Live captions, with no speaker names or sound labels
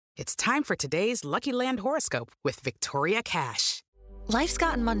It's time for today's Lucky Land horoscope with Victoria Cash. Life's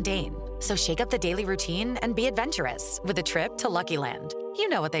gotten mundane, so shake up the daily routine and be adventurous with a trip to Lucky Land. You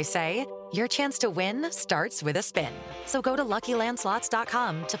know what they say, your chance to win starts with a spin. So go to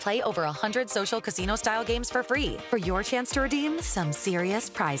LuckyLandSlots.com to play over 100 social casino-style games for free for your chance to redeem some serious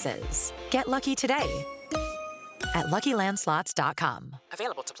prizes. Get lucky today at LuckyLandSlots.com.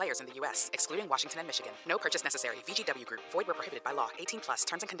 Available to players in the U.S., excluding Washington and Michigan. No purchase necessary. VGW Group. Void where prohibited by law. 18+.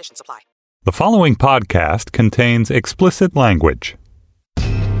 Terms and conditions apply. The following podcast contains explicit language.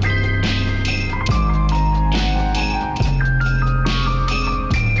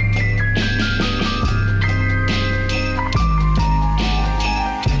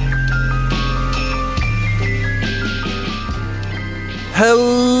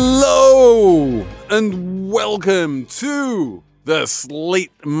 Hello and welcome to the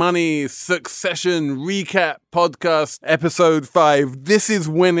Slate Money Succession Recap Podcast, Episode 5. This is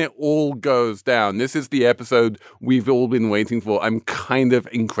when it all goes down. This is the episode we've all been waiting for. I'm kind of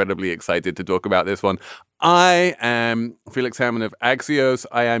incredibly excited to talk about this one. I am Felix Hammond of Axios.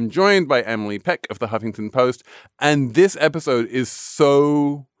 I am joined by Emily Peck of the Huffington Post. And this episode is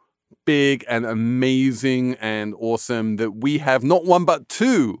so big and amazing and awesome that we have not one but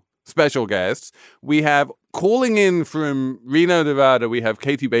two special guests. We have calling in from Reno, Nevada, we have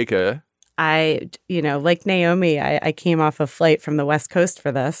Katie Baker. Like Naomi, I came off a flight from the West Coast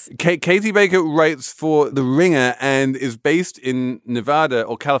for this. Katie Baker writes for The Ringer and is based in Nevada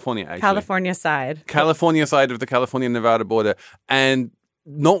or California, actually. California side of the California-Nevada border. And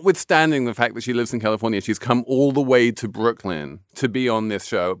notwithstanding the fact that she lives in California, she's come all the way to Brooklyn to be on this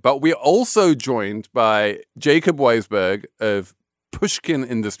show. But we're also joined by Jacob Weisberg of Pushkin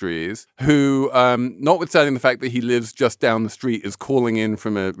Industries, who, notwithstanding the fact that he lives just down the street, is calling in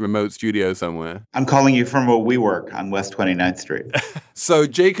from a remote studio somewhere. I'm calling you from where we work on West 29th Street. So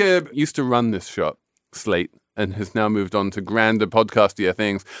Jacob used to run this shop, Slate, and has now moved on to grander podcastier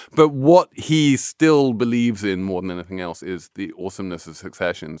things. But what he still believes in more than anything else is the awesomeness of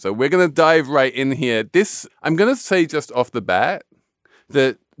Succession. So we're going to dive right in here. I'm going to say just off the bat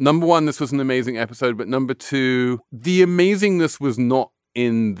that number one, this was an amazing episode. But number two, the amazingness was not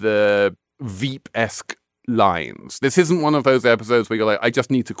in the Veep-esque lines. This isn't one of those episodes where you're like, I just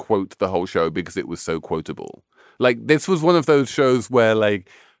need to quote the whole show because it was so quotable. Like, this was one of those shows where, like,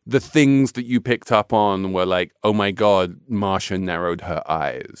 the things that you picked up on were like, oh my God, Marcia narrowed her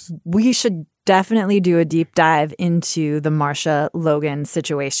eyes. We should definitely do a deep dive into the Marcia Logan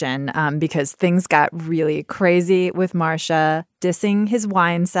situation because things got really crazy with Marcia dissing his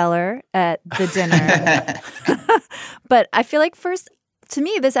wine cellar at the dinner. But I feel like first, to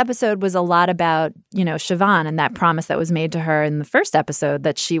me, this episode was a lot about, Siobhan and that promise that was made to her in the first episode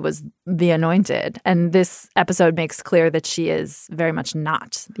that she was the anointed. And this episode makes clear that she is very much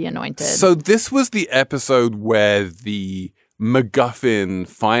not the anointed. So this was the episode where the MacGuffin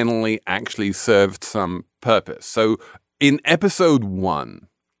finally actually served some purpose. So in episode 1,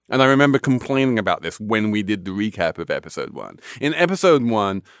 and I remember complaining about this when we did the recap of episode 1. In episode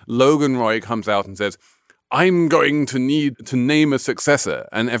 1, Logan Roy comes out and says, I'm going to need to name a successor.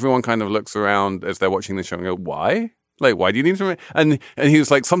 And everyone kind of looks around as they're watching the show and go, why? Like, why do you need to? And he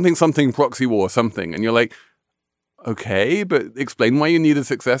was like, something proxy war, something. And you're like, okay, but explain why you need a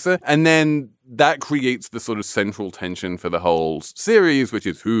successor. And then that creates the sort of central tension for the whole series, which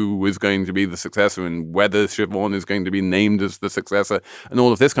is who is going to be the successor and whether Siobhan is going to be named as the successor and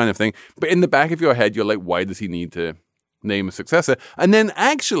all of this kind of thing. But in the back of your head, you're like, why does he need to name a successor? And then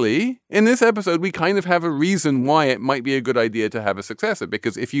actually, in this episode, we kind of have a reason why it might be a good idea to have a successor.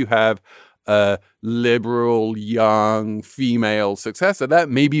 Because if you have a liberal, young, female successor, that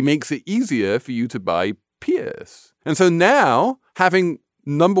maybe makes it easier for you to buy Pierce. And so now, having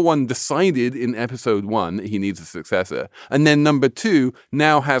number one decided in episode 1 that he needs a successor, and then number 2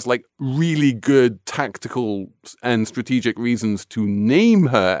 now has like really good tactical and strategic reasons to name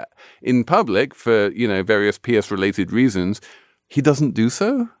her in public for, various Pierce related reasons, he doesn't do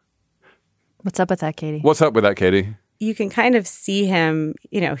so. What's up with that, Katie? What's up with that, Katie? You can kind of see him,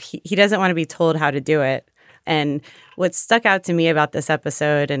 he doesn't want to be told how to do it. And what stuck out to me about this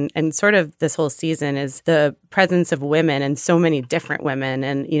episode and sort of this whole season is the presence of women and so many different women.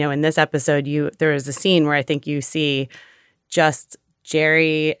 And, in this episode, there is a scene where I think you see just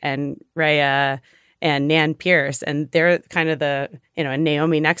Jerry and Rhea and Nan Pierce, and they're kind of and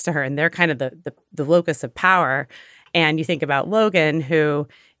Naomi next to her, and they're kind of the locus of power. And you think about Logan, who,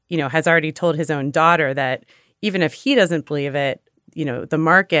 has already told his own daughter that even if he doesn't believe it, the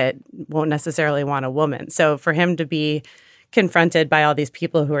market won't necessarily want a woman. So for him to be confronted by all these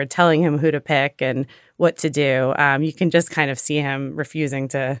people who are telling him who to pick and what to do. You can just kind of see him refusing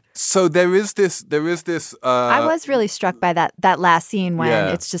to. So there is this. I was really struck by that last scene when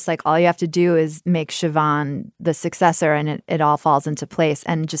Yeah. it's just like all you have to do is make Siobhan the successor and it all falls into place.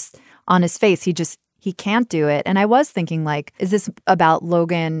 And just on his face, he can't do it. And I was thinking, like, is this about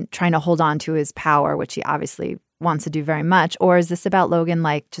Logan trying to hold on to his power, which he obviously wants to do very much? Or is this about Logan,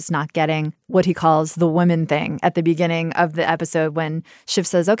 like, just not getting what he calls the woman thing at the beginning of the episode when Shiv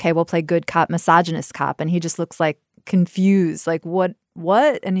says, okay, we'll play good cop, misogynist cop. And he just looks like confused, like, what?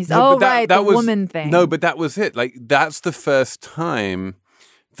 And he's, the woman thing. No, but that was it. Like, that's the first time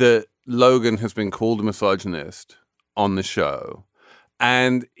that Logan has been called a misogynist on the show.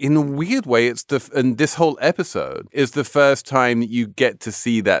 And in a weird way, and this whole episode is the first time that you get to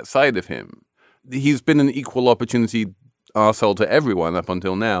see that side of him. He's been an equal opportunity arsehole to everyone up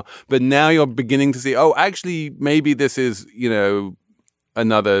until now. But now you're beginning to see, actually, maybe this is,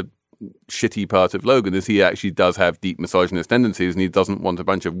 another shitty part of Logan is he actually does have deep misogynist tendencies and he doesn't want a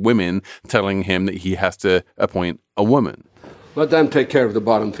bunch of women telling him that he has to appoint a woman. Let them take care of the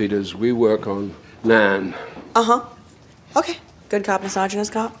bottom feeders. We work on Nan. Uh-huh. Okay. Good cop,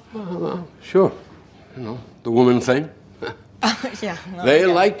 misogynist cop? Sure. The woman thing. Yeah. They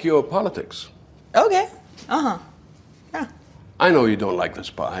like your politics. Okay. Uh-huh. Yeah. I know you don't like the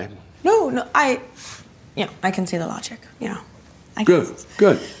spy. No, I can see the logic,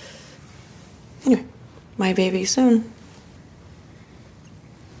 Good. Anyway, my baby soon.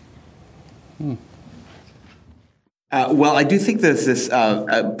 Well, I do think there's this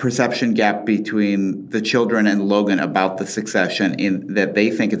perception gap between the children and Logan about the succession in that they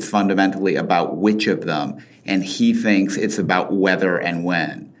think it's fundamentally about which of them, and he thinks it's about whether and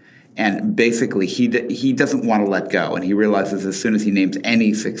when. And basically, he doesn't want to let go, and he realizes as soon as he names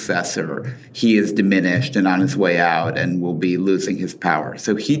any successor, he is diminished and on his way out and will be losing his power.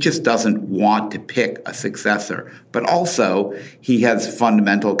 So he just doesn't want to pick a successor. But also, he has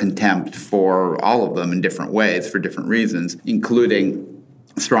fundamental contempt for all of them in different ways for different reasons, including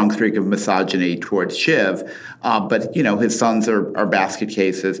a strong streak of misogyny towards Shiv. But, his sons are basket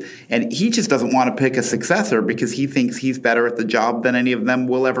cases. And he just doesn't want to pick a successor because he thinks he's better at the job than any of them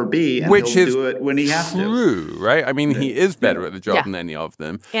will ever be. And Which he'll is do it when he has to. True, right? I mean, he is better at the job than any of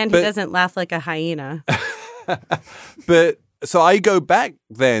them. And he doesn't laugh like a hyena. But so I go back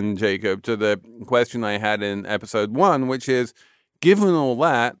then, Jacob, to the question I had in episode 1, which is, given all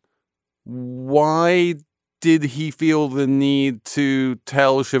that, why did he feel the need to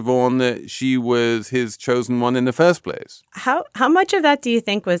tell Siobhan that she was his chosen one in the first place? How much of that do you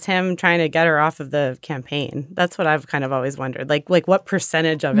think was him trying to get her off of the campaign? That's what I've kind of always wondered. Like what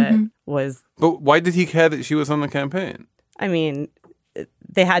percentage of it was... But why did he care that she was on the campaign? I mean,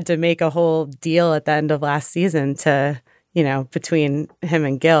 they had to make a whole deal at the end of last season to, between him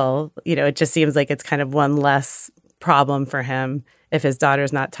and Gil. It just seems like it's kind of one less problem for him if his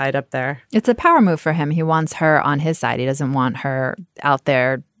daughter's not tied up there. It's a power move for him. He wants her on his side. He doesn't want her out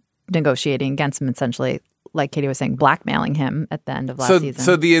there negotiating against him, essentially, like Katie was saying, blackmailing him at the end of last season.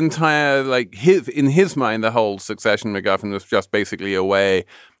 So the entire, in his mind, the whole succession MacGuffin was just basically a way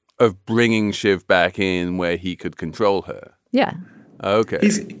of bringing Shiv back in where he could control her. Yeah. Okay.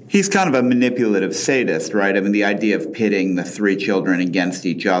 He's kind of a manipulative sadist, right? I mean, the idea of pitting the 3 children against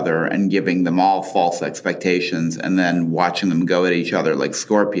each other and giving them all false expectations and then watching them go at each other like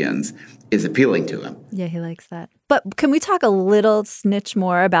scorpions is appealing to him. Yeah, he likes that. But can we talk a little snitch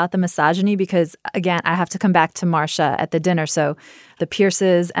more about the misogyny? Because, again, I have to come back to Marcia at the dinner. So the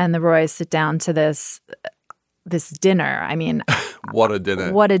Pierces and the Roys sit down to this dinner. I mean... What a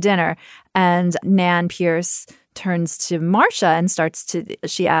dinner. What a dinner. And Nan Pierce turns to Marcia and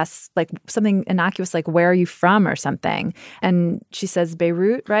she asks something innocuous like, where are you from or something? And she says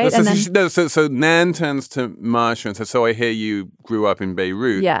Beirut, right? So Nan turns to Marcia and says, so I hear you grew up in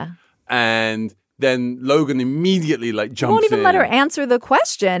Beirut. Yeah. And then Logan immediately jumps in. Won't even let her answer the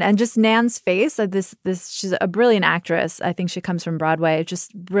question. And just Nan's face, she's a brilliant actress. I think she comes from Broadway.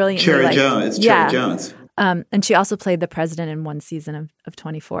 Just brilliantly. Cherry Jones. Cherry Jones. And she also played the president in one season of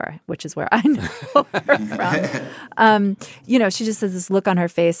 24, which is where I know her from. She just has this look on her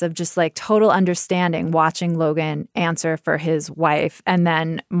face of just total understanding watching Logan answer for his wife. And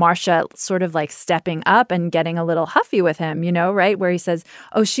then Marcia sort of stepping up and getting a little huffy with him, right? Where he says,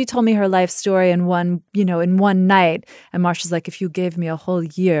 oh, she told me her life story in one night. And Marcia's like, if you gave me a whole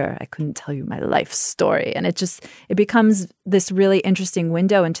year, I couldn't tell you my life story. And it becomes this really interesting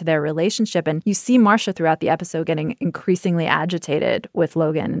window into their relationship. And you see Marcia throughout the episode getting increasingly agitated with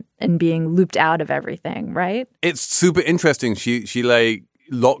Logan and being looped out of everything, right? It's super interesting. She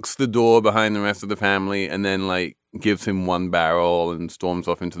locks the door behind the rest of the family and then gives him one barrel and storms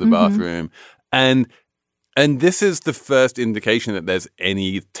off into the bathroom. And And this is the first indication that there's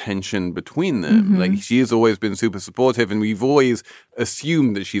any tension between them. Like, she has always been super supportive, and we've always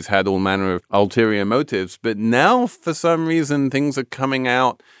assumed that she's had all manner of ulterior motives. But now, for some reason, things are coming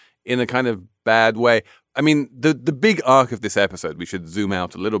out in a kind of bad way. I mean, the big arc of this episode, we should zoom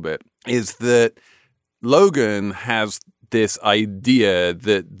out a little bit, is that Logan has this idea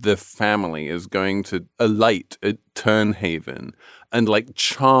that the family is going to alight at Turnhaven and like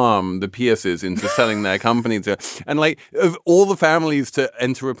charm the Pierces into selling their company to, and like of all the families to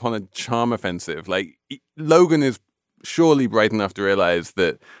enter upon a charm offensive, like Logan is surely bright enough to realize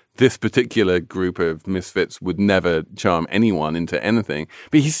that this particular group of misfits would never charm anyone into anything.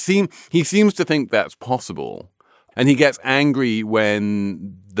 But he seems to think that's possible. And he gets angry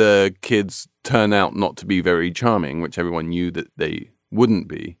when the kids turn out not to be very charming, which everyone knew that they wouldn't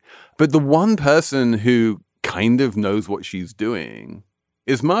be. But the one person who kind of knows what she's doing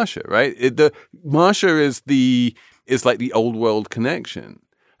is Marcia, right? Marcia is like the old world connection.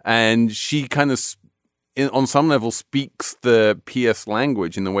 And she kind of, on some level, speaks the PS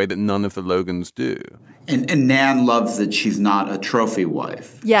language in the way that none of the Logans do. And Nan loves that she's not a trophy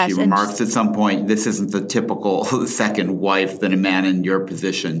wife. Yes, she remarks at some point, this isn't the typical second wife that a man in your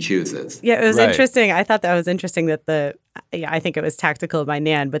position chooses. Yeah, it was interesting. I thought that was interesting that I think it was tactical by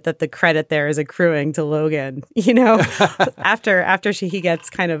Nan, but that the credit there is accruing to Logan, you know, after he gets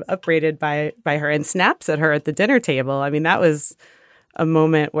kind of upbraided by her and snaps at her at the dinner table. I mean, that was a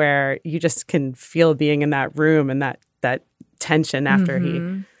moment where you just can feel being in that room and that tension after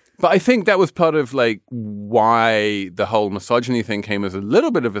he... But I think that was part of like why the whole misogyny thing came as a little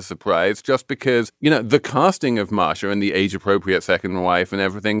bit of a surprise, just because, you know, the casting of Marcia and the age appropriate second wife and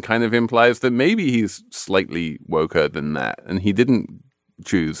everything kind of implies that maybe he's slightly woker than that. And he didn't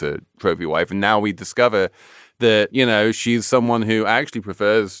choose a trophy wife. And now we discover that, you know, she's someone who actually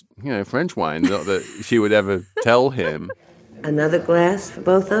prefers, you know, French wine, not that she would ever tell him. Another glass for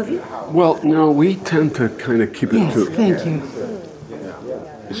both of you? Well, no, we tend to kind of keep it to... Thank you.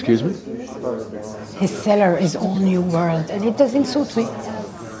 Excuse me? His cellar is all New World, and it doesn't suit me.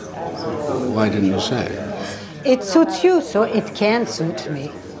 Why didn't you say? It suits you, so it can suit me.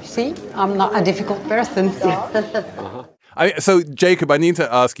 See, I'm not a difficult person. So, Jacob, I need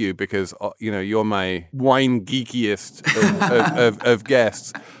to ask you, because, you know, you're my wine geekiest of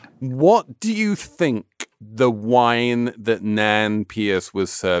guests. What do you think the wine that Nan Pierce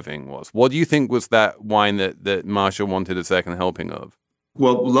was serving was? What do you think was that wine that Marcia wanted a second helping of?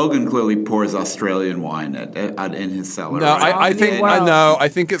 Well, Logan clearly pours Australian wine in his cellar. No, right? I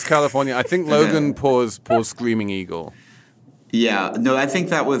think it's California. I think Logan pours Screaming Eagle. Yeah, no, I think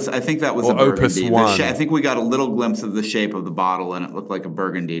that was or a Opus Burgundy. One. I think we got a little glimpse of the shape of the bottle, and it looked like a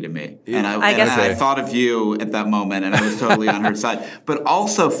Burgundy to me. And I I thought of you at that moment, and I was totally on her side. But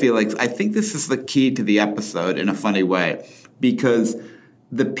also, Felix, I think this is the key to the episode in a funny way, because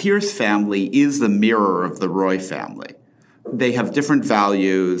the Pierce family is the mirror of the Roy family. They have different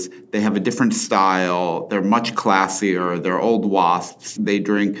values. They have a different style. They're much classier. They're old wasps. They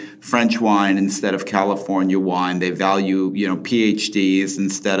drink French wine instead of California wine. They value, you know, PhDs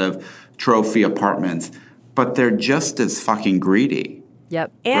instead of trophy apartments. But they're just as fucking greedy.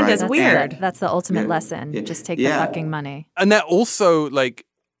 Yep. And Right. as weird. That's the ultimate lesson. Yeah. Just take the Yeah. fucking money. And they're also like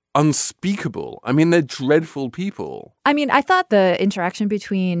unspeakable. I mean, they're dreadful people. I mean, I thought the interaction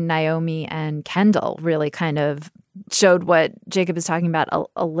between Naomi and Kendall really kind of showed what Jacob is talking about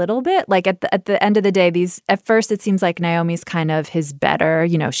a little bit. Like at the end of the day, at first it seems like Naomi's kind of his better.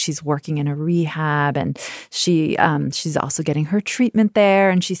 You know, she's working in a rehab, and she's also getting her treatment there,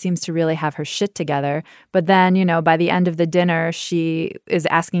 and she seems to really have her shit together. But then, you know, by the end of the dinner, she is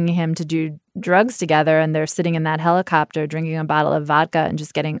asking him to do drugs together, and they're sitting in that helicopter drinking a bottle of vodka and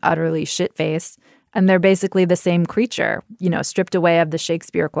just getting utterly shit-faced. And they're basically the same creature, you know, stripped away of the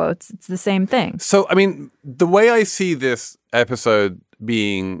Shakespeare quotes. It's the same thing. So, I mean, the way I see this episode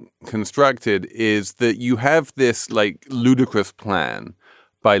being constructed is that you have this like ludicrous plan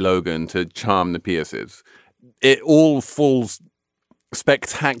by Logan to charm the Pierces. It all goes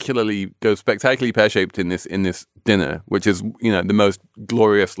spectacularly pear-shaped in this dinner, which is, you know, the most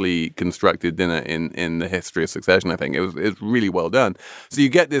gloriously constructed dinner in the history of Succession, I think. It's really well done. So you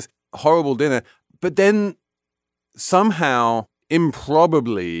get this horrible dinner. But then somehow,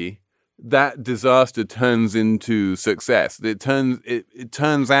 improbably, that disaster turns into success. It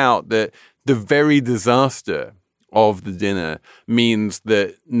turns out that the very disaster of the dinner means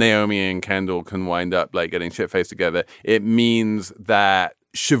that Naomi and Kendall can wind up like getting shit-faced together. It means that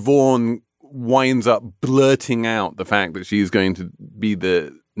Siobhan winds up blurting out the fact that she's going to be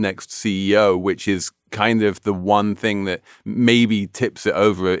the next CEO, which is kind of the one thing that maybe tips it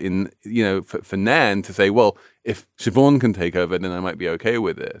over in, for Nan to say, well, if Siobhan can take over, then I might be okay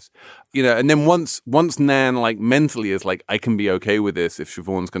with this. And then once Nan mentally is I can be okay with this if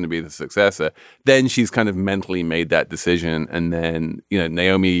Siobhan's going to be the successor, then she's kind of mentally made that decision. And then,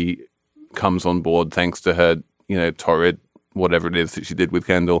 Naomi comes on board thanks to her, torrid whatever it is that she did with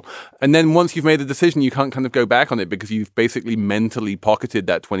Kendall. And then once you've made a decision, you can't kind of go back on it because you've basically mentally pocketed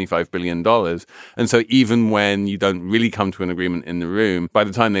that $25 billion. And so even when you don't really come to an agreement in the room, by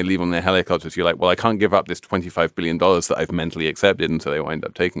the time they leave on their helicopters, you're like, well, I can't give up this $25 billion that I've mentally accepted. And so they wind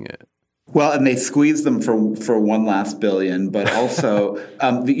up taking it. Well, and they squeeze them for one last billion, but also,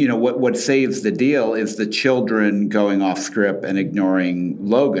 what saves the deal is the children going off script and ignoring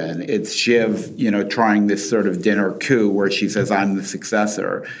Logan. It's Shiv, trying this sort of dinner coup where she says, I'm the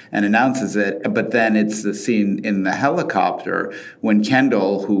successor and announces it. But then it's the scene in the helicopter when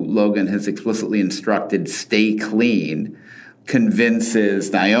Kendall, who Logan has explicitly instructed stay clean,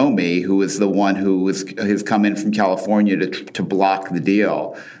 convinces Naomi, who is the one who has come in from California to block the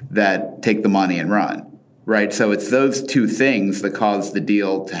deal, that take the money and run, right? So it's those two things that cause the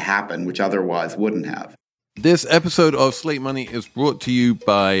deal to happen, which otherwise wouldn't have. This episode of Slate Money is brought to you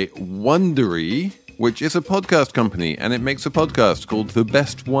by Wondery, which is a podcast company, and it makes a podcast called The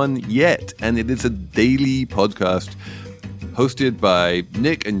Best One Yet, and it is a daily podcast hosted by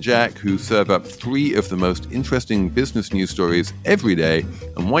Nick and Jack, who serve up 3 of the most interesting business news stories every day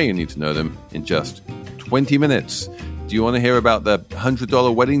and why you need to know them in just 20 minutes. Do you want to hear about the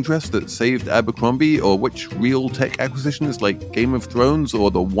 $100 wedding dress that saved Abercrombie, or which real tech acquisition is like Game of Thrones, or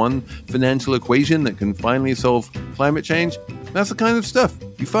the one financial equation that can finally solve climate change? That's the kind of stuff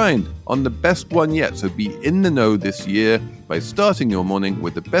you find on The Best One Yet. So be in the know this year by starting your morning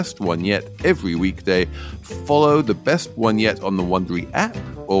with The Best One Yet every weekday. Follow The Best One Yet on the Wondery app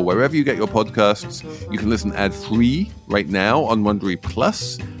or wherever you get your podcasts. You can listen ad-free right now on Wondery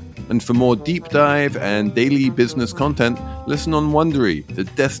Plus. And for more deep dive and daily business content, listen on Wondery, the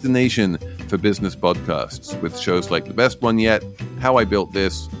destination for business podcasts, with shows like The Best One Yet, How I Built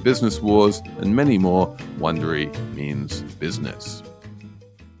This, Business Wars, and many more. Wondery means business.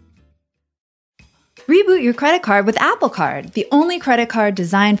 Reboot your credit card with Apple Card, the only credit card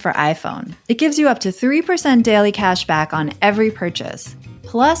designed for iPhone. It gives you up to 3% daily cash back on every purchase.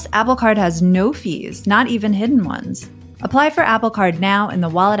 Plus, Apple Card has no fees, not even hidden ones. Apply for Apple Card now in the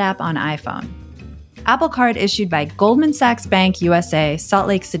Wallet app on iPhone. Apple Card issued by Goldman Sachs Bank USA, Salt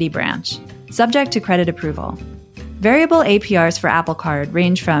Lake City branch. Subject to credit approval. Variable APRs for Apple Card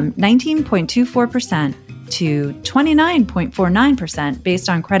range from 19.24% to 29.49% based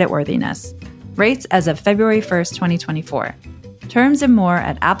on creditworthiness. Rates as of February 1st, 2024. Terms and more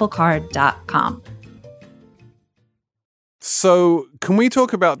at applecard.com. So, can we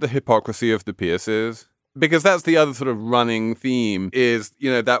talk about the hypocrisy of the Pierces? Because that's the other sort of running theme is,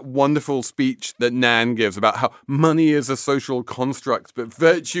 that wonderful speech that Nan gives about how money is a social construct, but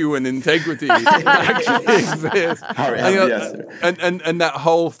virtue and integrity actually exist. And that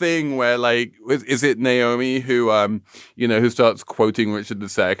whole thing where, is it Naomi who, who starts quoting Richard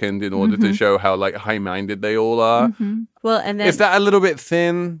II in order to show how, high-minded they all are? Mm-hmm. Well, and then, is that a little bit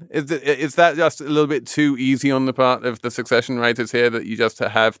thin? Is that just a little bit too easy on the part of the Succession writers here, that you just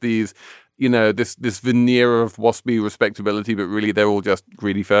have these, this veneer of waspy respectability, but really they're all just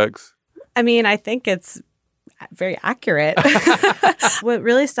greedy folks? I mean, I think it's very accurate. What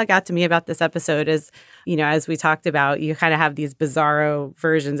really stuck out to me about this episode is, as we talked about, you kind of have these bizarro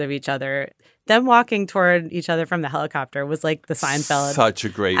versions of each other. Them walking toward each other from the helicopter was like the Seinfeld. Such a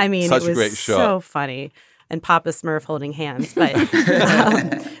great shot. So funny. And Papa Smurf holding hands. But,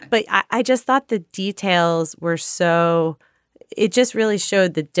 but I just thought the details were so... It just really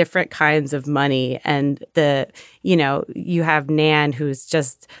showed the different kinds of money, and you have Nan, who's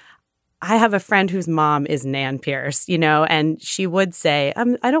just, I have a friend whose mom is Nan Pierce, and she would say,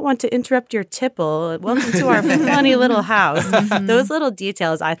 I don't want to interrupt your tipple. Welcome to our funny little house. Those little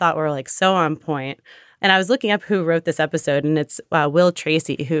details I thought were so on point. And I was looking up who wrote this episode, and it's Will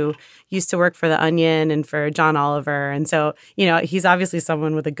Tracy, who used to work for The Onion and for John Oliver. And so, he's obviously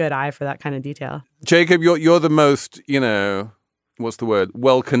someone with a good eye for that kind of detail. Jacob, you're the most, what's the word?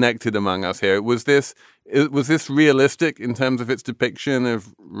 Well-connected among us here. Was this realistic in terms of its depiction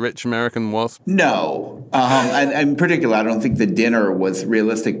of rich American wasps? No. And in particular, I don't think the dinner was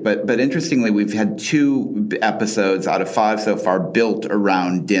realistic. But interestingly, we've had 2 episodes out of 5 so far built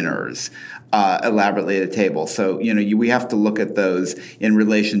around dinners, elaborately at a table. So, we have to look at those in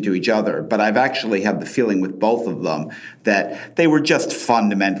relation to each other. But I've actually had the feeling with both of them that they were just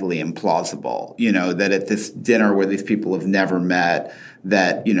fundamentally implausible. That at this dinner where these people have never met,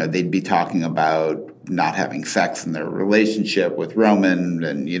 that, you know, they'd be talking about not having sex in their relationship with Roman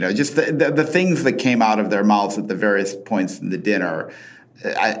and, you know, just the things that came out of their mouths at the various points in the dinner,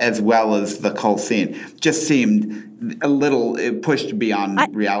 as well as the whole scene, just seemed a little pushed beyond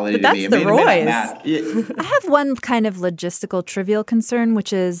reality to me. But that's the Roys. I have one kind of logistical trivial concern,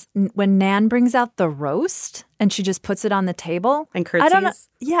 which is when Nan brings out the roast and she just puts it on the table. And curtsies. I don't know.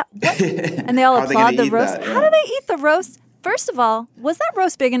 Yeah. What? And they all applaud the roast. That? Yeah. How do they eat the roast? First of all, was that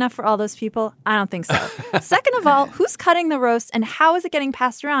roast big enough for all those people? I don't think so. Second of all, who's cutting the roast and how is it getting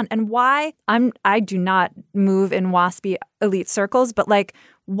passed around? And why? I do not move in waspy elite circles, but like,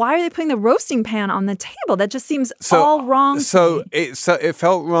 why are they putting the roasting pan on the table? That just seems all wrong. It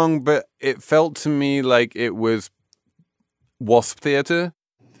felt wrong, but it felt to me like it was wasp theater.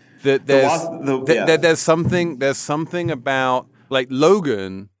 That there's something about, like,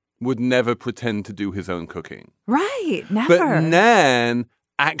 Logan would never pretend to do his own cooking. Right, never. But Nan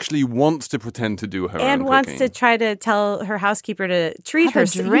actually wants to pretend to do her own and wants cooking. to try to tell her housekeeper to treat her.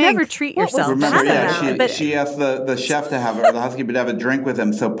 You never treat yourself. Remember, she asked the chef to have her, the housekeeper to have a drink with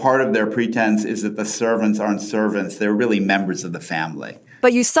him. So part of their pretense is that the servants aren't servants; they're really members of the family.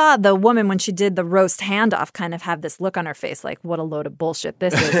 But you saw the woman when she did the roast handoff kind of have this look on her face like, what a load of bullshit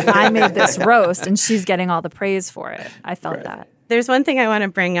this is. I made this roast and she's getting all the praise for it. I felt that. There's one thing I want to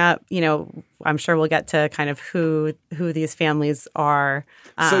bring up. You know, I'm sure we'll get to kind of who these families are.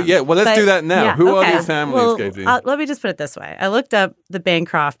 Let's do that now. Who are these families, Katie? Let me just put it this way. I looked up the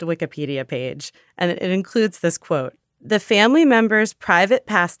Bancroft Wikipedia page, and it includes this quote. The family members' private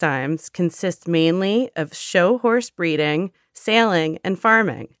pastimes consist mainly of show horse breeding, sailing, and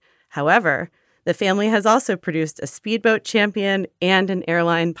farming. However, the family has also produced a speedboat champion and an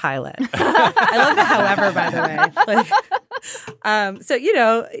airline pilot. I love the however, by the way. So, you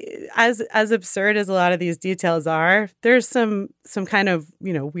know, as absurd as a lot of these details are, there's some kind of,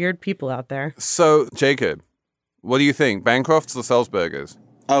 you know, weird people out there. So, Jacob, what do you think? Bancrofts or Salzburgers?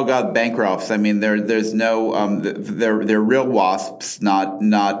 Oh God, Bancrofts. I mean, there's no they're real wasps, not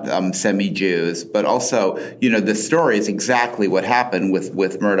semi-Jews. But also, you know, the story is exactly what happened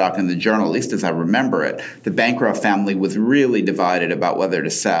with Murdoch and the Journal, at least as I remember it. The Bancroft family was really divided about whether to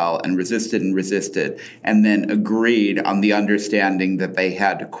sell, and resisted, and then agreed on the understanding that they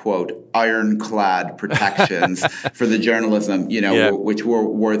had, quote, ironclad protections for the journalism, you know, which were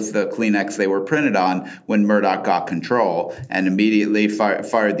worth the Kleenex they were printed on when Murdoch got control, and immediately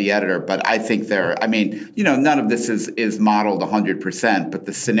fired the editor. But I think you know, none of this is modeled 100%, but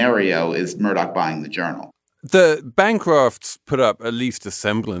the scenario is Murdoch buying the Journal. The Bancrofts put up at least a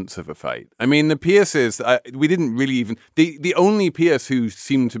semblance of a fight. I mean, the Pierces, we didn't really even... The only Pierce who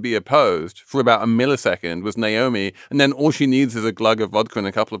seemed to be opposed for about a millisecond was Naomi, and then all she needs is a glug of vodka and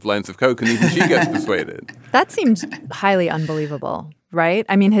a couple of lines of coke, and even she gets persuaded. That seems highly unbelievable, right?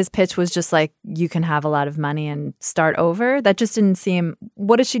 I mean, his pitch was just like, you can have a lot of money and start over. That just didn't seem...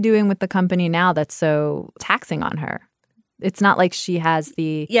 What is she doing with the company now that's so taxing on her? It's not like she has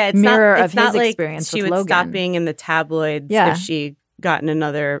the mirror of his experience with Logan. She would stop being in the tabloids if she got in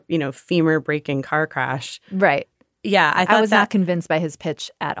another, you know, femur-breaking car crash. Right. Yeah, I was not convinced by his pitch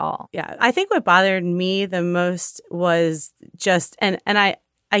at all. Yeah, I think what bothered me the most was just, and I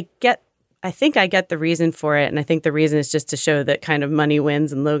think I get the reason for it, and I think the reason is just to show that kind of money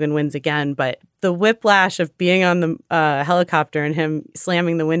wins and Logan wins again. But the whiplash of being on the helicopter and him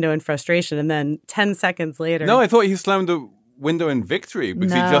slamming the window in frustration, and then 10 seconds later... No, I thought he slammed the window in victory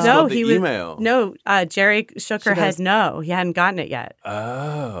because he just got the email. Jerry shook her head no. He hadn't gotten it yet.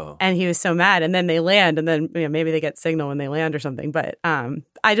 Oh. And he was so mad. And then they land, and then maybe they get signal when they land or something. But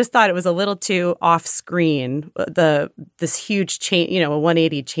I just thought it was a little too off-screen, this huge change, a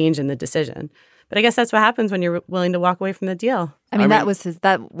 180 change in the decision. But I guess that's what happens when you're willing to walk away from the deal. I mean, that was his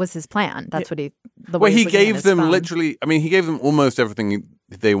plan. That's what he... he gave them literally... I mean, he gave them almost everything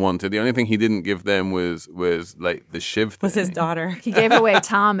they wanted. The only thing he didn't give them was like the Shiv thing. Was his daughter. He gave away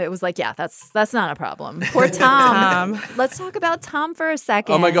Tom. It was like, yeah, that's not a problem. Poor Tom. Let's talk about Tom for a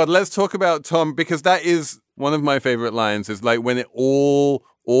second. Oh my God, let's talk about Tom, because that is one of my favorite lines, is like when it all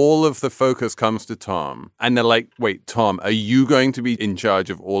of the focus comes to Tom, and they're like, wait, Tom, are you going to be in charge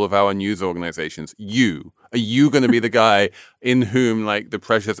of all of our news organizations? Are you going to be the guy in whom like the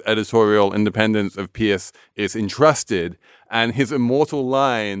precious editorial independence of Pierce is entrusted? And his immortal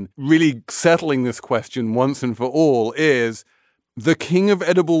line, really settling this question once and for all, is, the king of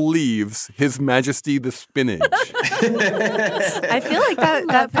edible leaves, His Majesty the spinach. I feel like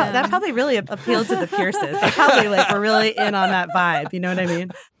that probably really appealed to the Pierces. They probably were really in on that vibe. You know what I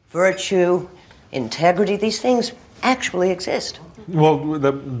mean? Virtue, integrity, these things actually exist? Well,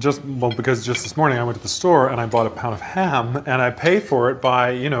 because just this morning I went to the store and I bought a pound of ham, and I paid for it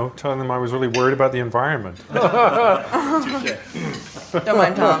by, telling them I was really worried about the environment. Don't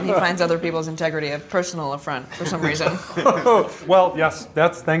mind Tom. He finds other people's integrity a personal affront for some reason. Well, yes,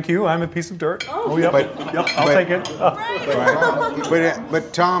 thank you. I'm a piece of dirt. Oh yep. I'll take it.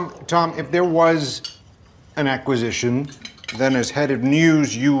 But Tom, if there was an acquisition, then as head of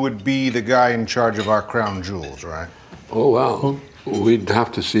news, you would be the guy in charge of our crown jewels, right? Oh, well, we'd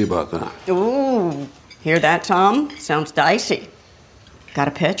have to see about that. Ooh, hear that, Tom? Sounds dicey. Got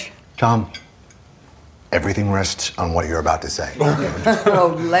a pitch? Tom, everything rests on what you're about to say.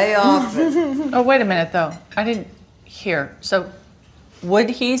 Oh, lay off it. Oh, wait a minute, though. I didn't hear. So, would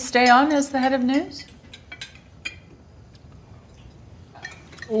he stay on as the head of news?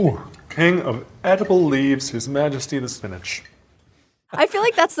 Ooh, King of Edible Leaves, His Majesty the Spinach. I feel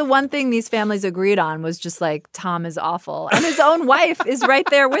like that's the one thing these families agreed on was just like Tom is awful, and his own wife is right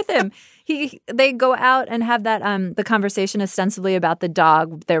there with him. They go out and have that the conversation ostensibly about the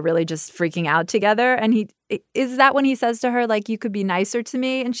dog. They're really just freaking out together, and is that when he says to her, like, you could be nicer to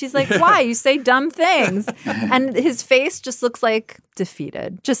me? And she's like, why? You say dumb things. And his face just looks like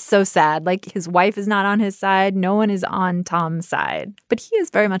defeated, just so sad. Like his wife is not on his side. No one is on Tom's side, but he is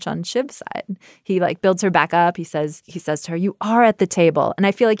very much on Shiv's side. He like builds her back up. He says to her, you are at the table. And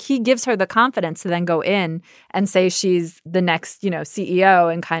I feel like he gives her the confidence to then go in and say she's the next,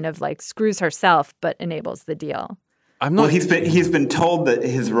 CEO, and kind of like screws herself, but enables the deal. Well, he's been told that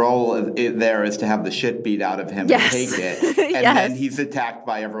his role there is to have the shit beat out of him and take it, and then he's attacked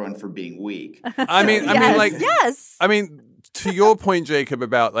by everyone for being weak. I mean, to your point, Jacob,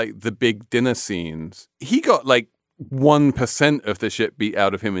 about like the big dinner scenes, he got like 1% of the shit beat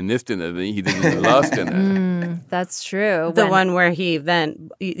out of him in this dinner than he did in the last dinner. That's true. The one where you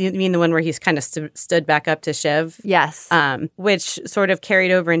mean the one where he's kind of stood back up to Shiv? Yes. Which sort of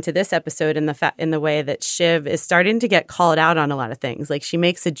carried over into this episode in the way that Shiv is starting to get called out on a lot of things. Like she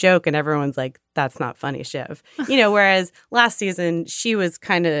makes a joke and everyone's like, that's not funny, Shiv. Whereas last season she was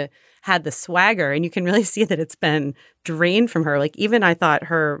kind of had the swagger, and you can really see that it's been drained from her. Like even I thought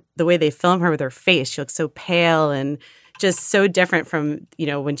the way they film her with her face, she looks so pale and just so different from,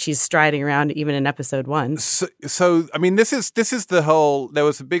 when she's striding around even in episode 1. So I mean, this is the whole, there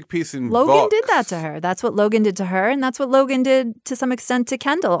was a big piece in Logan Vox. did that to her. That's what Logan did to her, and that's what Logan did to some extent to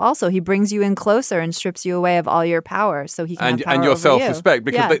Kendall. Also, he brings you in closer and strips you away of all your power so he can have power and your over self-respect,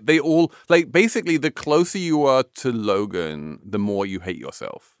 you. because they all, like, basically the closer you are to Logan, the more you hate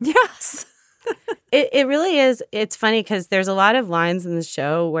yourself. Yes. It really is. It's funny because there's a lot of lines in the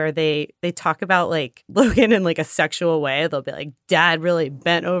show where they talk about like Logan in like a sexual way. They'll be like, Dad really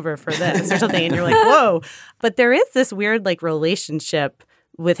bent over for this or something. And you're like, whoa. But there is this weird like relationship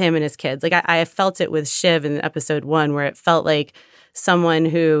with him and his kids. Like I felt it with Shiv in episode 1 where it felt like someone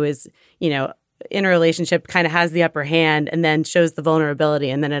who is, in a relationship kind of has the upper hand and then shows the vulnerability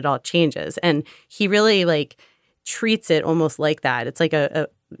and then it all changes. And he really like treats it almost like that. It's like a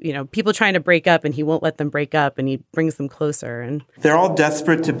people trying to break up and he won't let them break up and he brings them closer. And they're all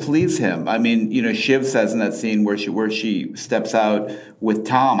desperate to please him. I mean, Shiv says in that scene where she steps out with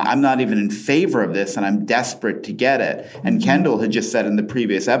Tom, I'm not even in favor of this and I'm desperate to get it. And Kendall had just said in the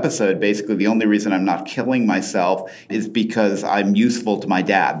previous episode, basically the only reason I'm not killing myself is because I'm useful to my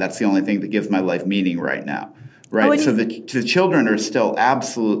dad. That's the only thing that gives my life meaning right now. Right. So the children are still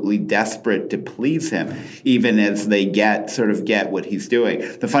absolutely desperate to please him, even as they get what he's doing.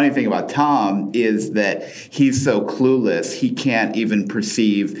 The funny thing about Tom is that he's so clueless, he can't even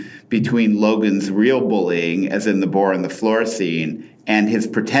perceive between Logan's real bullying, as in the bore on the floor scene, and his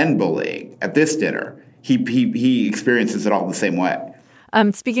pretend bullying at this dinner. He experiences it all the same way.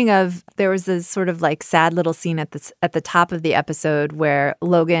 Speaking of, there was this sort of like sad little scene at the top of the episode where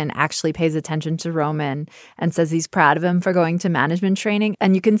Logan actually pays attention to Roman and says he's proud of him for going to management training.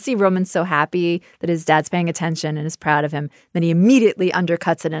 And you can see Roman's so happy that his dad's paying attention and is proud of him. Then he immediately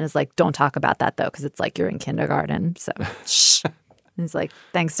undercuts it and is like, don't talk about that though, because it's like you're in kindergarten. So shh. And he's like,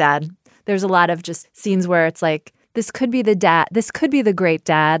 thanks, Dad. There's a lot of just scenes where it's like, this could be the dad. This could be the great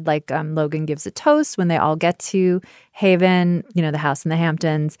dad. Like Logan gives a toast when they all get to Haven, the house in the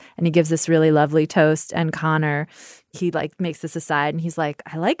Hamptons, and he gives this really lovely toast. And Connor, he like makes this aside, and he's like,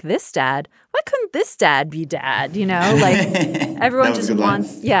 "I like this dad. Why couldn't this dad be dad?" Like everyone just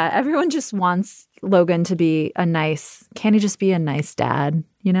wants, everyone just wants Logan to be a nice. Can he just be a nice dad?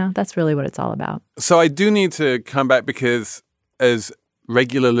 That's really what it's all about. So I do need to come back because as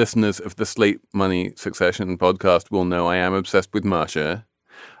regular listeners of the Slate Money Succession podcast will know I am obsessed with Marcia.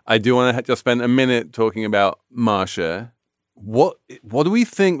 I do want to just spend a minute talking about Marcia. What do we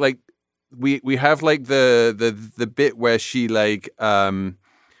think? Like, we have like the bit where she like when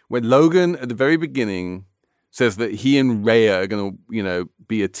Logan at the very beginning says that he and Rhea are going to,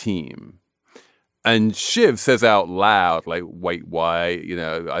 be a team. And Shiv says out loud, like, wait, why?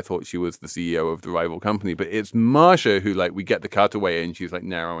 I thought she was the CEO of the rival company. But it's Marcia who, like, we get the cutaway and she's, like,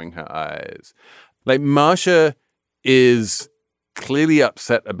 narrowing her eyes. Like, Marcia is clearly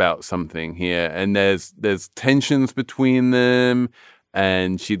upset about something here. And there's tensions between them.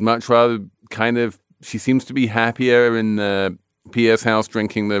 And she'd much rather she seems to be happier in the P.S. house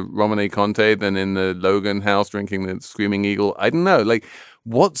drinking the Romane Conte than in the Logan house drinking the Screaming Eagle. I don't know. Like,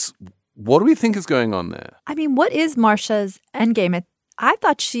 what do we think is going on there? I mean, what is Marcia's endgame? I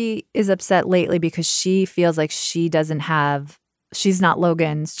thought she is upset lately because she feels like she's not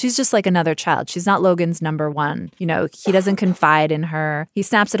Logan's. She's just like another child. She's not Logan's number one. He doesn't confide in her. He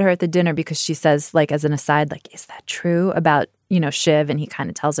snaps at her at the dinner because she says, like, as an aside, like, is that true about, Shiv? And he kind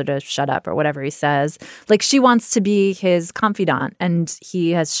of tells her to shut up or whatever he says. Like, she wants to be his confidant and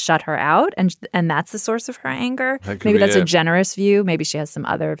he has shut her out. And that's the source of her anger. Maybe that's a generous view. Maybe she has some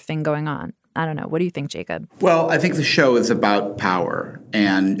other thing going on. I don't know. What do you think, Jacob? Well, I think the show is about power,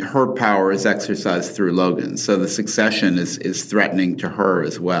 and her power is exercised through Logan. So the succession is threatening to her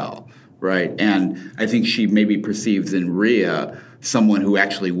as well, right? And I think she maybe perceives in Rhea someone who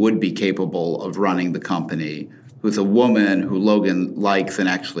actually would be capable of running the company, who's a woman who Logan likes and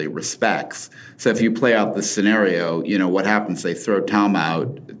actually respects. So if you play out the scenario, what happens? They throw Tom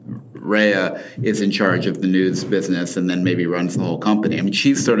out. Rhea is in charge of the news business and then maybe runs the whole company. I mean,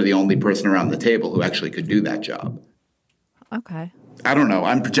 she's sort of the only person around the table who actually could do that job. Okay. I don't know.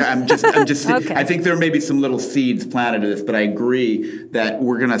 I'm just okay. I think there may be some little seeds planted in this, but I agree that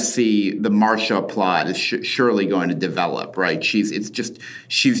we're going to see the Marcia plot is surely going to develop, right? She's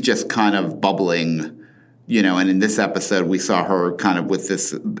just kind of bubbling. And in this episode, we saw her kind of with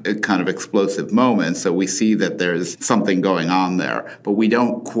this kind of explosive moment. So we see that there's something going on there. But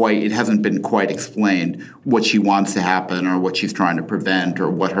it hasn't been quite explained what she wants to happen or what she's trying to prevent or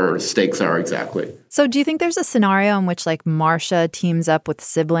what her stakes are exactly. So do you think there's a scenario in which, like, Marcia teams up with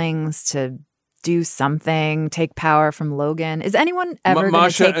siblings to do something, take power from Logan? Is anyone ever going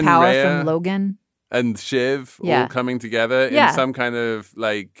to take power Rhea from Logan? And Shiv all coming together in some kind of,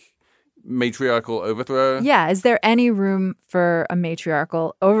 like, matriarchal overthrow? Yeah. Is there any room for a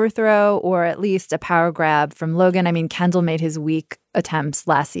matriarchal overthrow or at least a power grab from Logan? I mean, Kendall made his weak attempts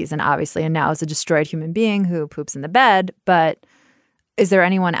last season, obviously, and now is a destroyed human being who poops in the bed. But is there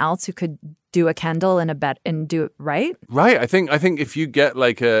anyone else who could do a Kendall in a bed and do it right? Right. I think if you get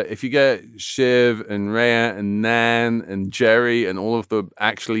Shiv and Rhea and Nan and Jerry and all of the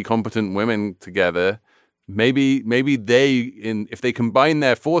actually competent women together, maybe if they combine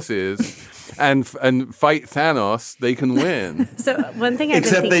their forces and fight Thanos, they can win. So one thing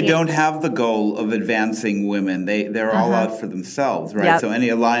except they don't have the goal of advancing women. They're all out for themselves, right? Yep. So any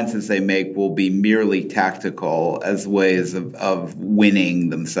alliances they make will be merely tactical as ways of winning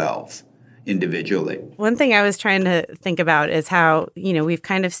themselves individually. One thing I was trying to think about is how, we've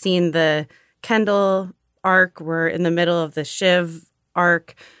kind of seen the Kendall arc. We're in the middle of the Shiv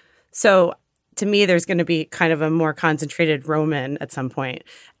arc. So to me, there's going to be kind of a more concentrated Roman at some point.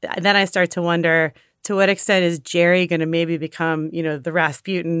 Then I start to wonder, to what extent is Jerry going to maybe become, the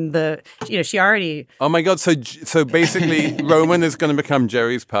Rasputin, she already... Oh my God. So basically Roman is going to become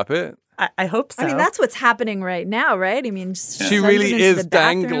Jerry's puppet? I hope so. I mean, that's what's happening right now, right? I mean, she really is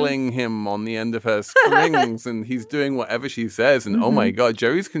dangling him on the end of her strings and he's doing whatever she says. And oh my God,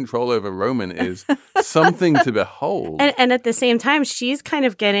 Jerry's control over Roman is something to behold. And at the same time, she's kind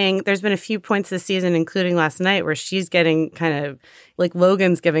of getting, there's been a few points this season, including last night, where she's getting kind of, like,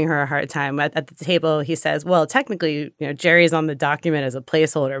 Logan's giving her a hard time. At the table, he says, well, technically, Jerry's on the document as a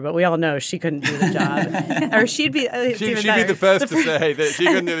placeholder, but we all know she couldn't do the job. Or she'd be she'd be the first to say that she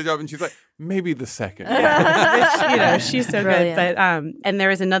couldn't do the job. And she's like, maybe the second. Which, she's so Brilliant. Good. But and there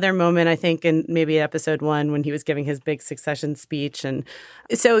was another moment, I think, in maybe episode 1 when he was giving his big succession speech. And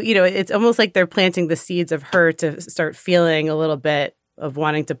so, it's almost like they're planting the seeds of her to start feeling a little bit of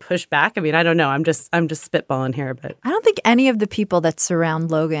wanting to push back. I mean, I don't know. I'm just spitballing here, but I don't think any of the people that surround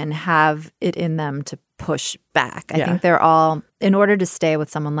Logan have it in them to push back. I think they're all, in order to stay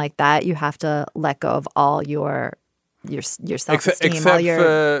with someone like that, you have to let go of all your self-esteem,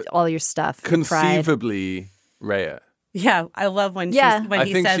 all your stuff. Conceivably, Rhea. Yeah, I love when he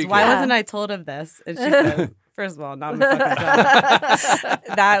says, "Why wasn't I told of this?" And she says, "First of all, not my fucking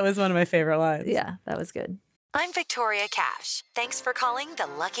job." That was one of my favorite lines. Yeah, that was good. I'm Victoria Cash. Thanks for calling the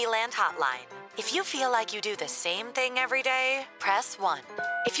Lucky Land Hotline. If you feel like you do the same thing every day, press 1.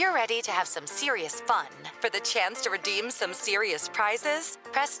 If you're ready to have some serious fun for the chance to redeem some serious prizes,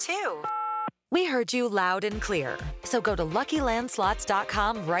 press 2. We heard you loud and clear. So go to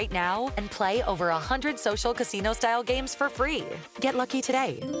LuckyLandSlots.com right now and play over 100 social casino-style games for free. Get lucky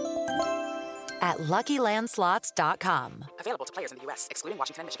today at LuckyLandSlots.com. Available to players in the U.S., excluding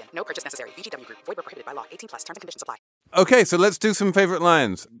Washington and Michigan. No purchase necessary. VGW Group. Void where prohibited by law. 18+. Terms and conditions apply. Okay, so let's do some favorite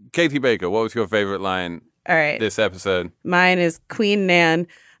lines. Katie Baker, what was your favorite line All right. this episode? Mine is Queen Nan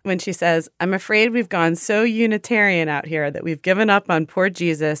when she says, "I'm afraid we've gone so Unitarian out here that we've given up on poor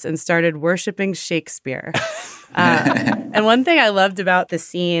Jesus and started worshiping Shakespeare." And one thing I loved about the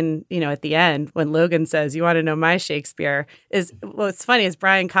scene, at the end when Logan says, "You want to know my Shakespeare?" is what's funny is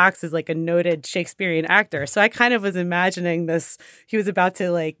Brian Cox is like a noted Shakespearean actor. So I kind of was imagining this. He was about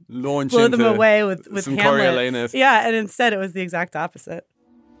to launch blow them away with some Hamlet. Coriolanus. Yeah, and instead it was the exact opposite.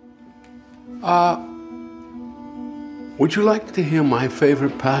 Would you like to hear my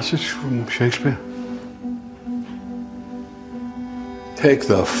favorite passage from Shakespeare? Take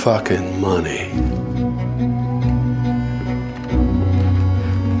the fucking money.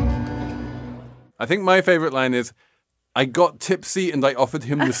 I think my favorite line is, "I got tipsy and I offered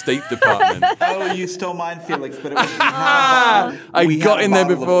him the State Department." Oh, you stole mine, Felix, but it was I got in there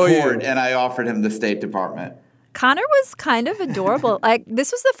before you. And I offered him the State Department. Connor was kind of adorable.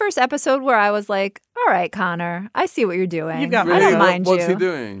 This was the first episode where I was like, all right, Connor, I see what you're doing. You've got I don't mind What's you. he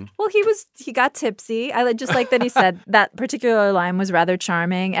doing? Well, he got tipsy. I just like that he said that particular line was rather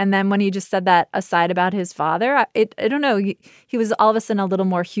charming. And then when he just said that aside about his father, I don't know, he was all of a sudden a little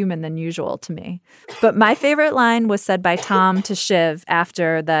more human than usual to me. But my favorite line was said by Tom to Shiv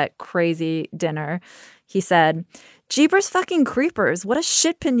after that crazy dinner. He said, "Jeepers fucking creepers, what a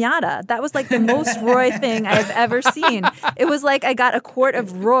shit piñata." That was like the most Roy thing I've ever seen. It was like I got a quart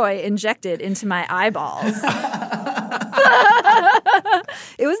of Roy injected into my eyeballs.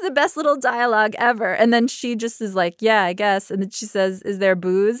 It was the best little dialogue ever. And then she just is like, "Yeah, I guess." And then she says, "Is there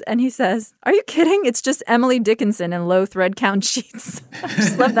booze?" And he says, "Are you kidding? It's just Emily Dickinson and low thread count sheets." I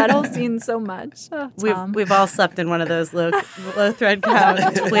just love that whole scene so much. Oh, Tom. We've all slept in one of those low thread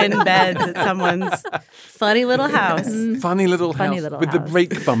count twin beds at someone's funny little house. Funny little Funny house little with the house.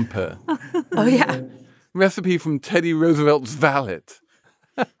 brake bumper. Oh yeah. Recipe from Teddy Roosevelt's valet.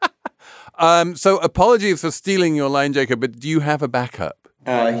 So apologies for stealing your line, Jacob, but do you have a backup?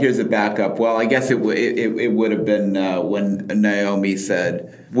 Here's a backup. Well, I guess it would have been when Naomi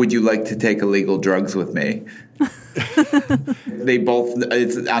said, "Would you like to take illegal drugs with me?"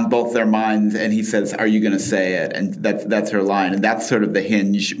 It's on both their minds, and he says, "Are you going to say it?" And that's her line, and that's sort of the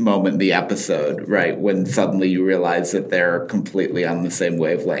hinge moment in the episode, right? When suddenly you realize that they're completely on the same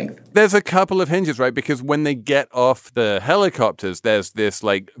wavelength. There's a couple of hinges, right? Because when they get off the helicopters, there's this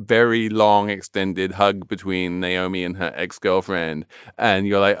very long extended hug between Naomi and her ex-girlfriend. And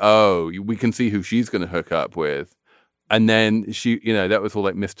you're like, oh, we can see who she's going to hook up with. And then she, that was all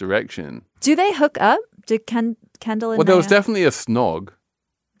like misdirection. Do they hook up? Did Kendall and Well, there was Naomi? definitely a snog.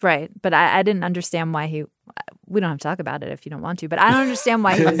 Right. But I didn't understand why we don't have to talk about it if you don't want to, but I don't understand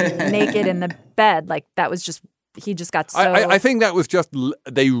why he was naked in the bed. Like that was just, he just got so. I think that was just,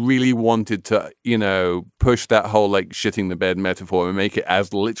 they really wanted to, push that whole shitting the bed metaphor and make it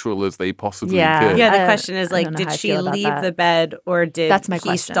as literal as they possibly could. Yeah, the question is I don't know did how I she feel about leave that. the bed or did That's my he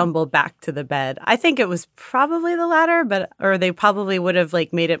question. stumble back to the bed? I think it was probably the latter, or they probably would have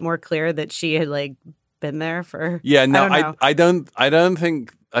made it more clear that she had been there for. Yeah, no, I don't know. I don't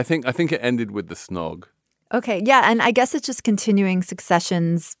think, I think it ended with the snog. Okay, yeah, and I guess it's just continuing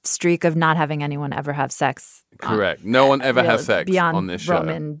Succession's streak of not having anyone ever have sex. Correct. No one ever has sex beyond on this show.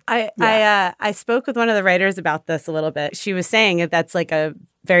 Roman. I spoke with one of the writers about this a little bit. She was saying that that's a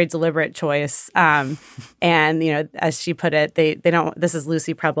very deliberate choice. And, as she put it, they don't, this is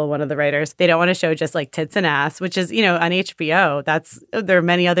Lucy Preble, one of the writers, they don't want to show just tits and ass, which is, on HBO, there are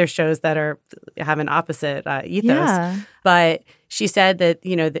many other shows that have an opposite ethos. Yeah. But she said that,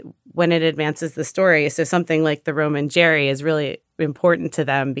 that when it advances the story, so something like the Roman Jerry is really important to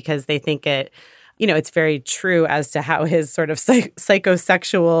them because they think it's very true as to how his sort of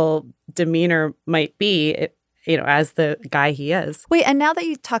psychosexual demeanor might be, as the guy he is. Wait, and now that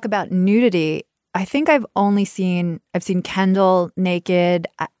you talk about nudity, I think I've seen Kendall naked.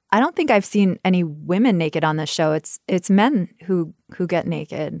 I don't think I've seen any women naked on this show. It's men who get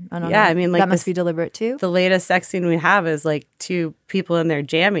naked. I don't know. I mean, that must be deliberate too. The latest sex scene we have is two people in their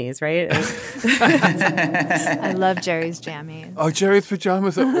jammies, right? I love Jerry's jammies. Oh, Jerry's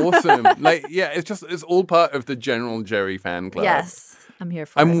pajamas are awesome. It's all part of the general Jerry fan club. Yes, I'm here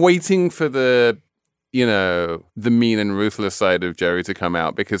for I'm it. waiting for the mean and ruthless side of Jerry to come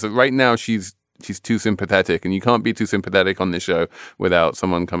out because right now she's too sympathetic, and you can't be too sympathetic on this show without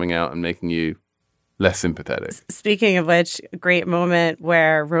someone coming out and making you less sympathetic. Speaking of which, great moment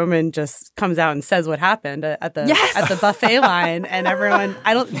where Roman just comes out and says what happened at the buffet line, and everyone,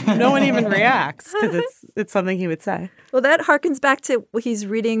 no one even reacts because it's something he would say. Well, that harkens back to he's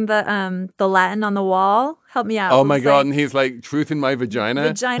reading the Latin on the wall. Help me out. Oh my God! And he's like, "Truth in my vagina."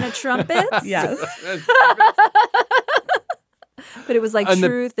 Vagina trumpets. Yes. But it was like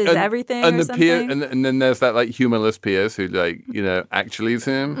truth is everything or something. And then there's that like humorless Pierce who like, actually is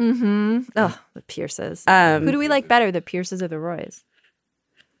him. Mm-hmm. Oh, the Pierces. Who do we like better, the Pierces or the Roys?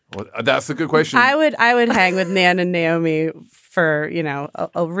 Well, that's a good question. I would hang with Nan and Naomi for,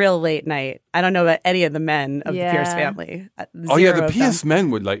 a real late night. I don't know about any of the men of the Pierce family. The Pierce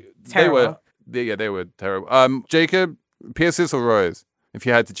men would like, terrible. They were terrible. Jacob, Pierces or Roys? If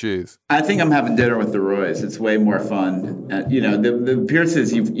you had to choose, I think I'm having dinner with the Roys. It's way more fun. The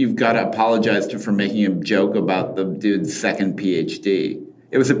Pierces, you've got to apologize to for making a joke about the dude's second PhD.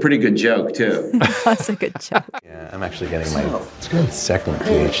 It was a pretty good joke too. That's a good joke. Yeah, I'm actually getting my second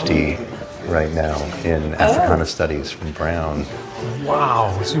PhD right now in Africana Studies from Brown.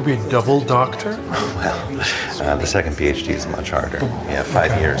 Wow, so you'll be a double doctor? Well, the second PhD is much harder. Yeah,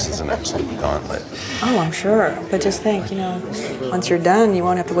 5 years is an absolute gauntlet. Oh, I'm sure. But just think, once you're done, you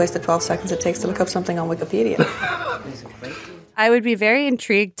won't have to waste the 12 seconds it takes to look up something on Wikipedia. I would be very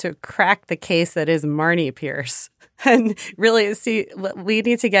intrigued to crack the case that is Marnie Pierce. And really see, we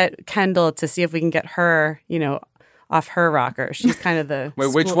need to get Kendall to see if we can get her, off her rocker. She's kind of the...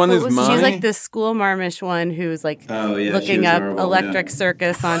 Wait, which one is Marnie? She's like the school marmish one who's like looking up horrible, Electric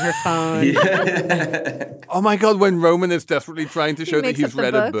Circus on her phone. Yeah. Oh my God, when Roman is desperately trying to show that he's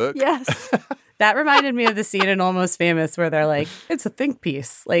read a book. Yes. That reminded me of the scene in Almost Famous where they're like, it's a think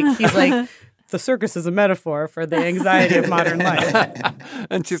piece. Like, he's like... The circus is a metaphor for the anxiety of modern life.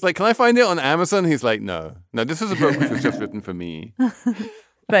 And she's like, can I find it on Amazon? He's like, no, this is a book which was just written for me.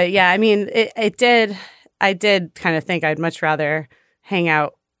 But yeah, I mean, I did kind of think I'd much rather hang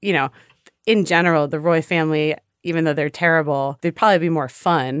out, in general, the Roy family, even though they're terrible, they'd probably be more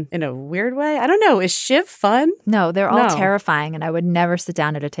fun in a weird way. I don't know. Is Shiv fun? No, they're all terrifying. And I would never sit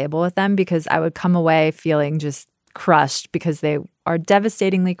down at a table with them because I would come away feeling just crushed because they are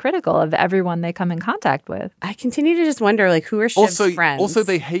devastatingly critical of everyone they come in contact with. I continue to just wonder, who are Shiv's friends? Also,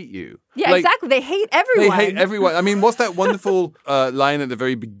 they hate you. Yeah, exactly. They hate everyone. They hate everyone. I mean, what's that wonderful line at the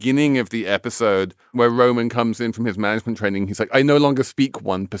very beginning of the episode where Roman comes in from his management training? He's like, I no longer speak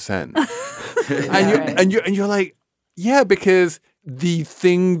 1%. And you're like, yeah, because the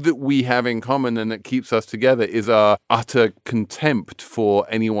thing that we have in common and that keeps us together is our utter contempt for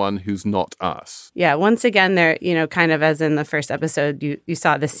anyone who's not us. Yeah, once again, there, kind of as in the first episode, you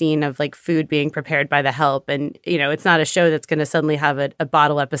saw the scene of food being prepared by the help. And, it's not a show that's going to suddenly have a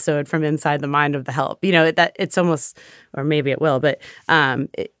bottle episode from inside the mind of the help. That it's almost, or maybe it will, but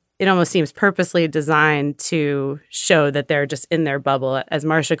it almost seems purposely designed to show that they're just in their bubble, as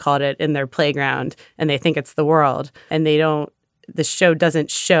Marcia called it, in their playground, and they think it's the world. And the show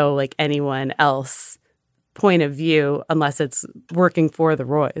doesn't show anyone else point of view unless it's working for the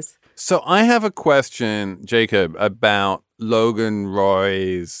Roys. So I have a question, Jacob, about Logan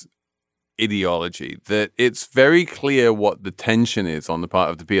Roy's ideology, that it's very clear what the tension is on the part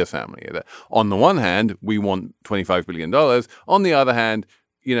of the Pierce family. That on the one hand, we want $25 billion. On the other hand,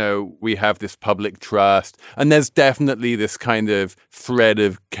 we have this public trust. And there's definitely this kind of thread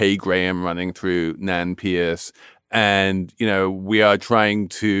of Kay Graham running through Nan Pierce. And, we are trying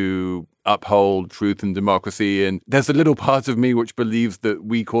to uphold truth and democracy. And there's a little part of me which believes that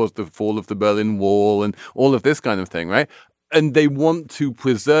we caused the fall of the Berlin Wall and all of this kind of thing, right? And they want to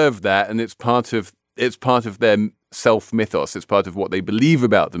preserve that. And it's part of their self-mythos. It's part of what they believe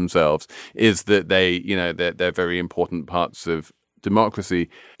about themselves is that they're very important parts of democracy.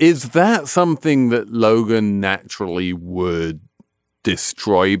 Is that something that Logan naturally would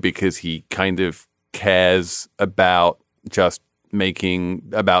destroy because he kind of cares about just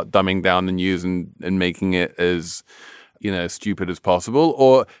dumbing down the news and making it as, stupid as possible?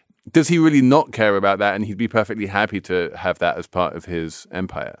 Or does he really not care about that and he'd be perfectly happy to have that as part of his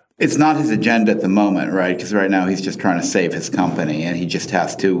empire? It's not his agenda at the moment, right? Because right now he's just trying to save his company and he just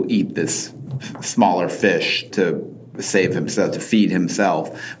has to eat this smaller fish to save himself, to feed himself.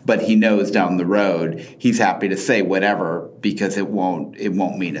 But he knows down the road he's happy to say whatever because it won't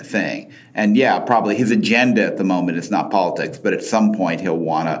mean a thing. And yeah, probably his agenda at the moment is not politics, but at some point he'll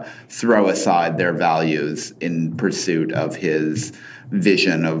want to throw aside their values in pursuit of his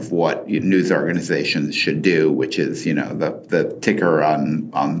vision of what news organizations should do, which is, the ticker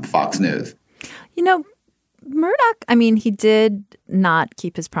on Fox News. Murdoch, he did not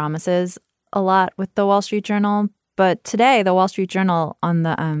keep his promises a lot with the Wall Street Journal, But today, the Wall Street Journal on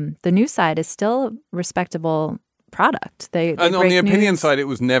the news side is still a respectable product. They and on the opinion news. side, it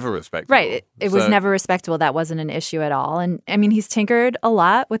was never respectable. Right. It was never respectable. That wasn't an issue at all. And I mean, he's tinkered a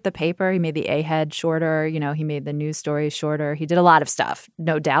lot with the paper. He made the A-head shorter. You know, he made the news stories shorter. He did a lot of stuff,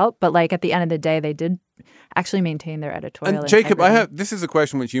 no doubt. But like at the end of the day, they did actually maintain their editorial And Jacob, integrity. this is a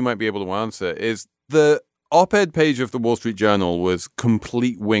question which you might be able to answer. Is the op-ed page of the Wall Street Journal was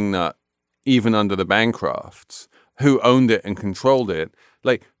complete wingnut even under the Bancrofts, who owned it and controlled it.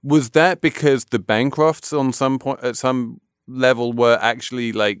 Like, was that because the Bancrofts on some point, at some level, were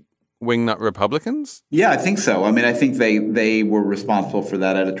actually like wingnut Republicans? Yeah, I think so. I mean, I think they were responsible for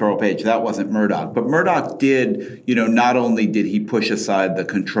that editorial page. That wasn't Murdoch. But Murdoch did, not only did he push aside the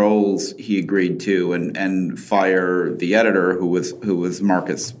controls he agreed to and fire the editor, who was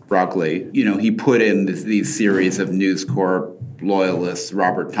Marcus Broccoli, he put in these series of News Corp loyalists,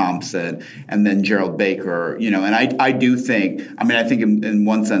 Robert Thompson, and then Gerald Baker, and I do think, I think in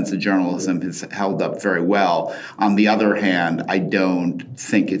one sense the journalism has held up very well. On the other hand, I don't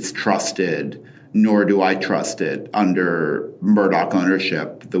think it's trusted, nor do I trust it under Murdoch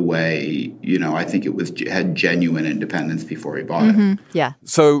ownership the way, I think it had genuine independence before he bought it. Yeah.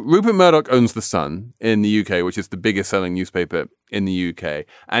 So Rupert Murdoch owns The Sun in the UK, which is the biggest selling newspaper in the UK.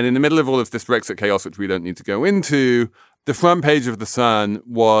 And in the middle of all of this Brexit chaos, which we don't need to go into, the front page of The Sun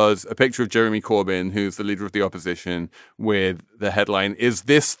was a picture of Jeremy Corbyn, who's the leader of the opposition, with the headline, "Is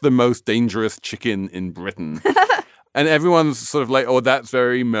this the most dangerous chicken in Britain?" And everyone's sort of like, oh, that's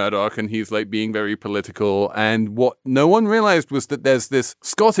very Murdoch, and he's like being very political. And what no one realized was that there's this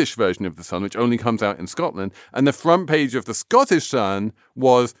Scottish version of The Sun, which only comes out in Scotland. And the front page of the Scottish Sun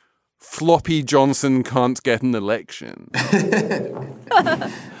was, "Floppy Johnson can't get an election."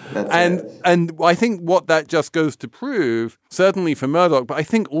 And I think what that just goes to prove, certainly for Murdoch, but I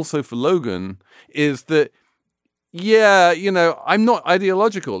think also for Logan, is that, I'm not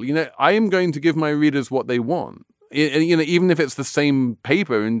ideological. I am going to give my readers what they want. Even if it's the same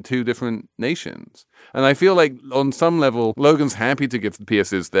paper in two different nations. And I feel like on some level, Logan's happy to give the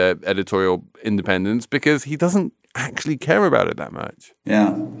PSs their editorial independence because he doesn't actually care about it that much.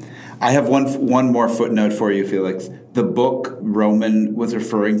 Yeah. I have one more footnote for you, Felix. The book Roman was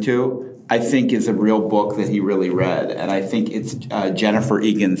referring to, I think, is a real book that he really read. And I think it's Jennifer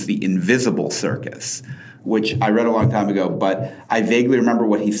Egan's The Invisible Circus, which I read a long time ago, but I vaguely remember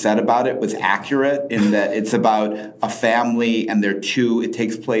what he said about it was accurate in that it's about a family and it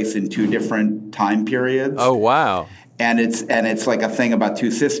takes place in two different time periods. Oh, wow. And it's like a thing about two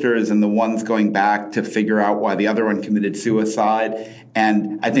sisters, and the one's going back to figure out why the other one committed suicide.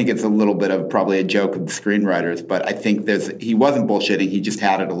 And I think it's a little bit of probably a joke of the screenwriters, but I think he wasn't bullshitting. He just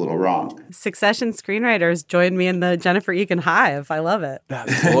had it a little wrong. Succession screenwriters joined me in the Jennifer Egan hive. I love it.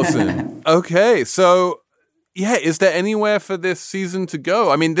 That's awesome. Okay, so yeah, is there anywhere for this season to go?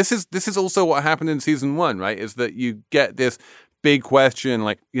 I mean, this is also what happened in season 1, right? Is that you get this big question,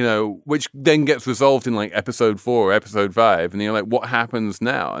 like, which then gets resolved in like episode 4 or episode 5. And you're like, what happens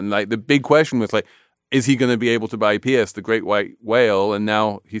now? And like the big question was like, is he going to be able to buy Pierce, the great white whale? And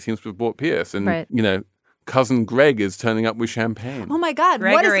now he seems to have bought Pierce. And, right. Cousin Greg is turning up with champagne. Oh my God.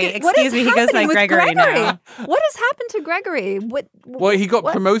 Gregory. Excuse me, he goes by Gregory now. What has happened to Gregory? Well, he got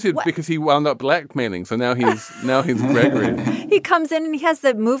promoted because he wound up blackmailing. So now he's Gregory. He comes in and he has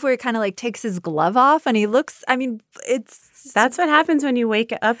the move where he kind of like takes his glove off and he looks, that's what happens when you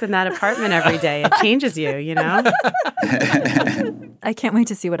wake up in that apartment every day. It changes you, I can't wait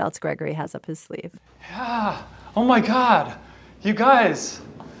to see what else Gregory has up his sleeve. Yeah. Oh my God. You guys,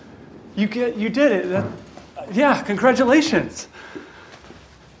 you did it. Yeah, congratulations.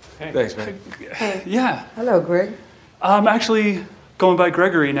 Hey. Thanks, man. Hey. Yeah. Hello, Greg. I'm actually going by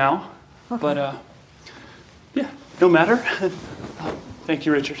Gregory now, but no matter. Thank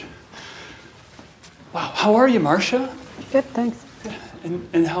you, Richard. Wow, how are you, Marcia? Good, thanks.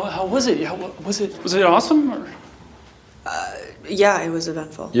 And how was it? Yeah, was it awesome? Or? Yeah, it was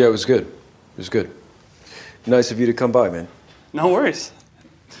eventful. Yeah, it was good. It was good. Nice of you to come by, man. No worries.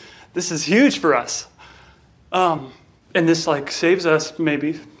 This is huge for us. And this saves us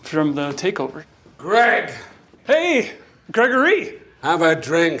maybe from the takeover. Greg! Hey, Gregory! Have a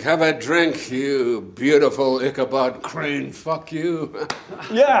drink, you beautiful Ichabod Crane. Fuck you.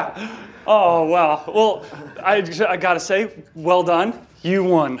 Yeah. Oh, wow. Well, I gotta say, well done. You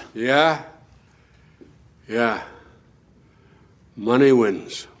won. Yeah? Yeah. Money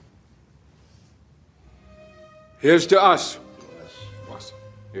wins. Here's to us.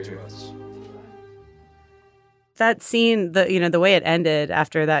 Here's to us. That scene, the way it ended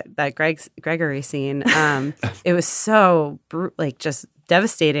after that Gregory scene, it was so just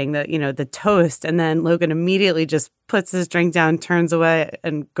devastating, the toast. And then Logan immediately just puts his drink down, turns away,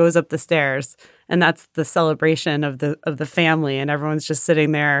 and goes up the stairs. And that's the celebration of the family. And everyone's just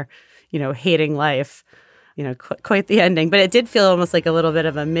sitting there, hating life. Quite the ending. But it did feel almost like a little bit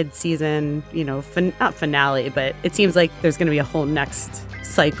of a mid-season, not finale, but it seems like there's going to be a whole next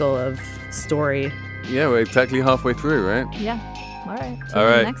cycle of story. Yeah, we're exactly halfway through, right? Yeah. All right. All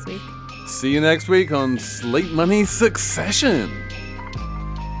right. Next week. See you next week on Slate Money Succession.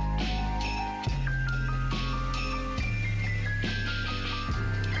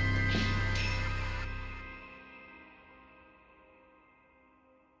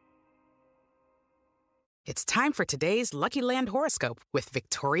 It's time for today's Lucky Land horoscope with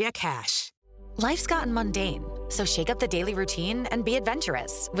Victoria Cash. Life's gotten mundane, so shake up the daily routine and be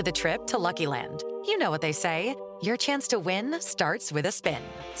adventurous with a trip to Lucky Land. You know what they say, your chance to win starts with a spin.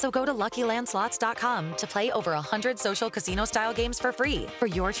 So go to LuckyLandSlots.com to play over 100 social casino-style games for free for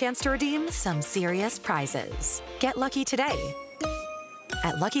your chance to redeem some serious prizes. Get lucky today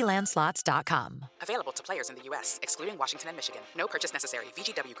at LuckyLandSlots.com. Available to players in the U.S., excluding Washington and Michigan. No purchase necessary.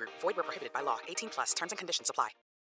 VGW Group. Void where prohibited by law. 18+. Terms and conditions apply.